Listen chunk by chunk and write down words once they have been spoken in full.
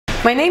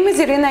My name is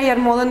Iryina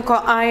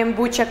Yarmolenko. I am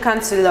Bucha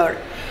councillor,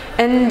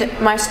 and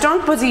my strong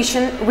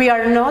position: we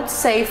are not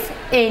safe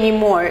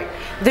anymore.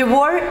 The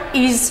war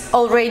is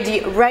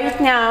already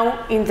right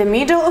now in the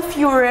middle of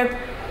Europe.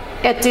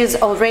 It is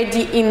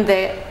already in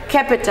the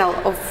capital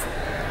of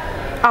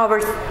our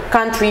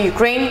country,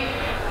 Ukraine.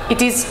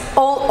 It is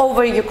all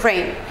over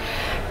Ukraine,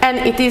 and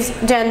it is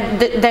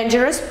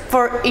dangerous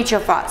for each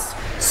of us.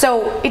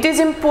 So it is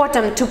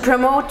important to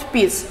promote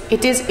peace.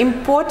 It is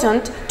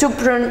important to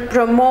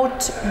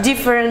promote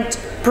different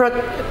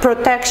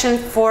protection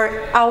for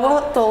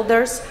our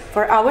elders,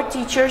 for our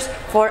teachers,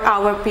 for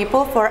our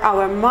people, for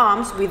our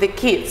moms with the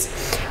kids.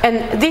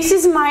 And this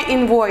is my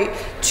envoy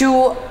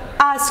to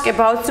ask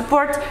about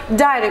support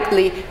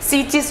directly,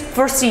 cities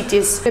for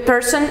cities,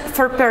 person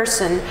for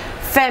person,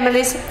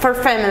 families for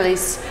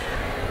families.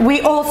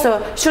 We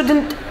also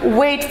shouldn't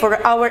wait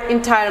for our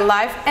entire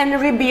life and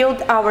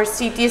rebuild our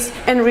cities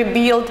and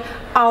rebuild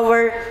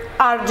our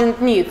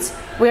urgent needs.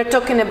 We are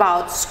talking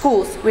about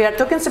schools, we are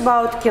talking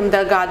about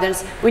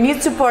kindergartens. We need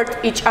to support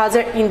each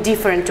other in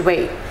different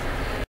way.